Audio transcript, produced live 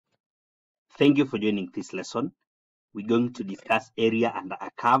Thank you for joining this lesson. We're going to discuss area under a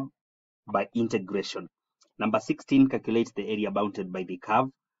curve by integration. Number 16 calculates the area bounded by the curve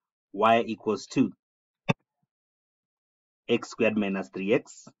y equals 2 x squared minus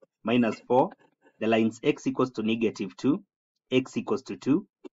 3x minus 4. The lines x equals to negative 2, x equals to 2,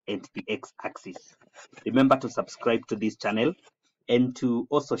 and the x-axis. Remember to subscribe to this channel and to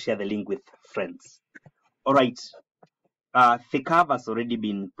also share the link with friends. All right. The curve has already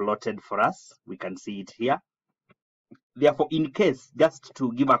been plotted for us. We can see it here. Therefore, in case, just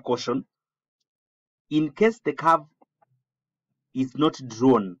to give a caution, in case the curve is not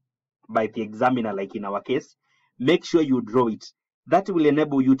drawn by the examiner, like in our case, make sure you draw it. That will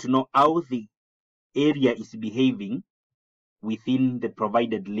enable you to know how the area is behaving within the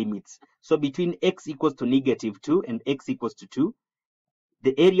provided limits. So between x equals to negative 2 and x equals to 2,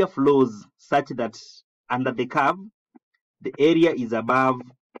 the area flows such that under the curve, the area is above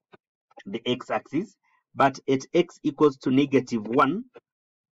the x-axis, but at x equals to negative 1,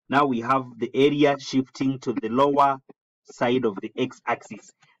 now we have the area shifting to the lower side of the x-axis.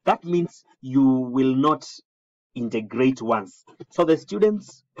 That means you will not integrate once. So the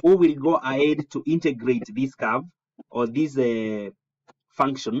students who will go ahead to integrate this curve or this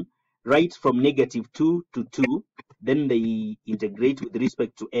function right from negative 2 to 2, then they integrate with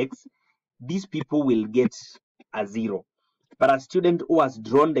respect to x, these people will get a 0. But a student who has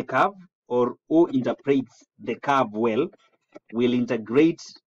drawn the curve or who interprets the curve well will integrate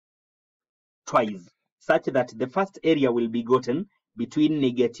twice, such that the first area will be gotten between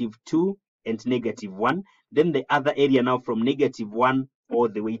negative 2 and negative 1, then the other area now from negative 1 all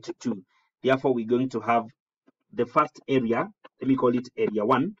the way to 2. Therefore, we're going to have the first area, let me call it area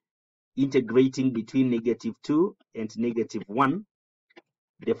 1, integrating between negative 2 and negative 1,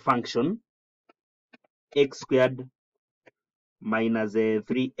 the function x squared minus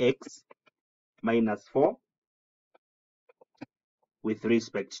 3x minus 4 with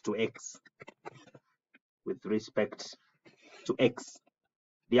respect to x.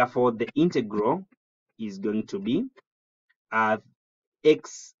 Therefore, the integral is going to be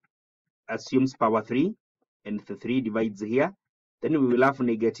x assumes power 3 and the 3 divides here. Then we will have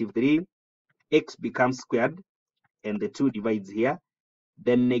negative 3, x becomes squared and the 2 divides here.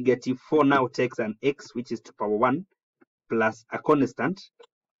 Then negative 4 now takes an x, which is to power 1 plus a constant.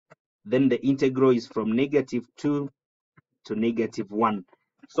 Then the integral is from negative 2 to negative 1.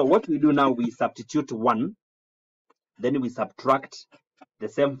 So what we do now, we substitute 1, then we subtract the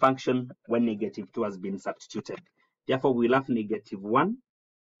same function when negative 2 has been substituted. Therefore, we'll have negative 1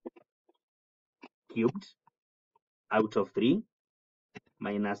 cubed out of 3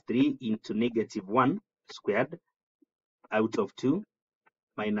 minus 3 into negative 1 squared out of 2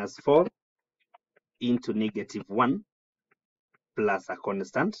 minus 4 into negative 1 plus a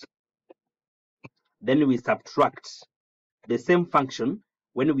constant. Then we subtract the same function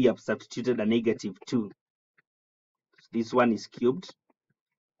when we have substituted a negative 2. This one is cubed,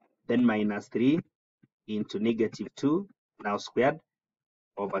 then minus 3 into negative 2, now squared,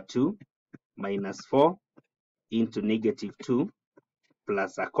 over 2, minus 4 into negative 2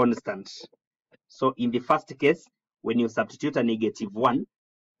 plus a constant. So in the first case, when you substitute a negative 1,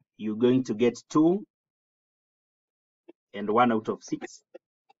 you're going to get 2 and 1 out of 6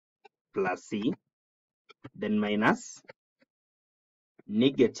 plus c, then minus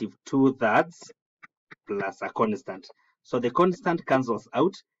negative 2/3 plus a constant. So the constant cancels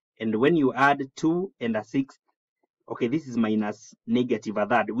out, and when you add 2 and a 6, okay, this is minus negative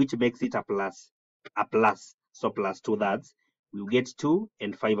 1/3, which makes it a plus. So plus 2/3, we'll get 2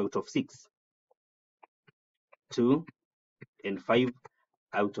 and 5 out of 6. 2 and 5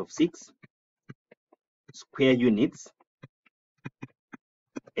 out of 6 square units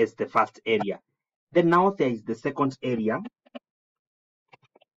as the first area. Then now there is the second area,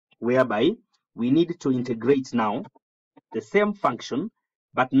 whereby we need to integrate now the same function,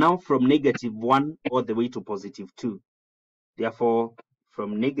 but now from negative 1 all the way to positive 2. Therefore,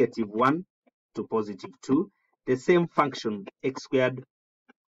 from negative 1 to positive 2, the same function x squared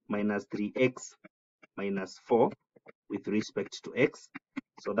minus 3x minus 4 with respect to x,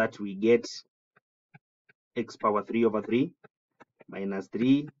 so that we get x power 3 over 3 minus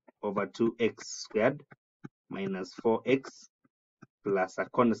 3 over 2x squared minus 4x plus a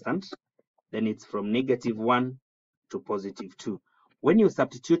constant. Then it's from negative 1 to positive 2. When you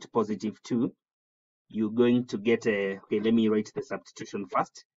substitute positive 2, you're going to get okay, let me write the substitution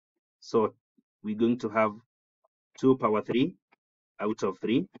first. So we're going to have 2 power 3 out of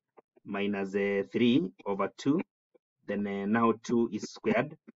 3 minus 3 over 2. Then now 2 is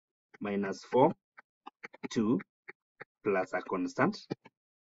squared minus 4, 2 plus a constant.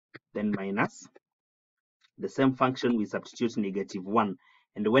 then minus. The same function we substitute -1,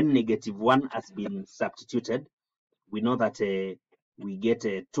 and when -1 has been substituted, we know that we get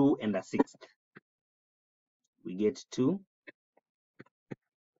 2 and a sixth. We get 2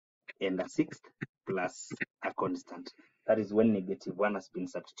 and a sixth plus a constant. That is when -1 has been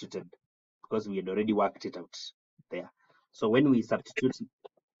substituted, because we had already worked it out there. So when we substitute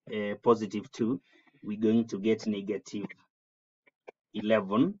 +2, we're going to get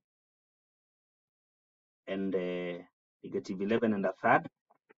 -11 and -11 and a third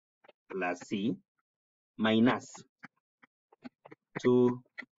plus c minus 2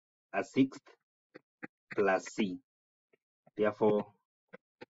 a sixth plus c. Therefore,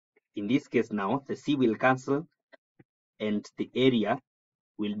 in this case now, the c will cancel and the area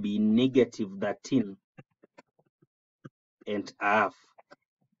will be -13 and a half.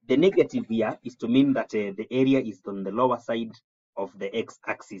 The negative here is to mean that the area is on the lower side of the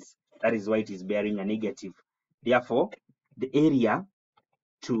x-axis. That is why it is bearing a negative. Therefore, the area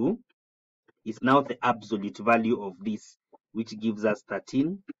 2 is now the absolute value of this, which gives us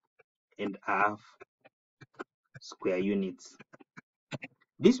 13 and a half square units.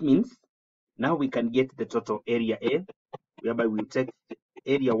 This means now we can get the total area A, whereby we take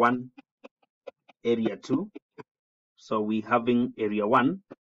area 1, area 2. So we having area 1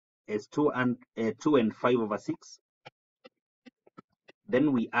 as 2 and 5/6.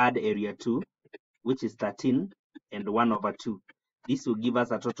 Then we add area 2, which is 13 and 1/2. This will give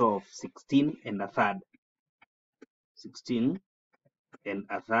us a total of 16 and a third. 16 and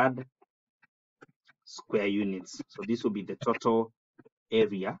a third square units. So this will be the total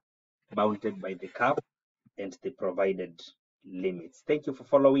area bounded by the curve and the provided limits. Thank you for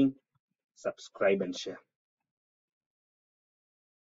following. Subscribe and share.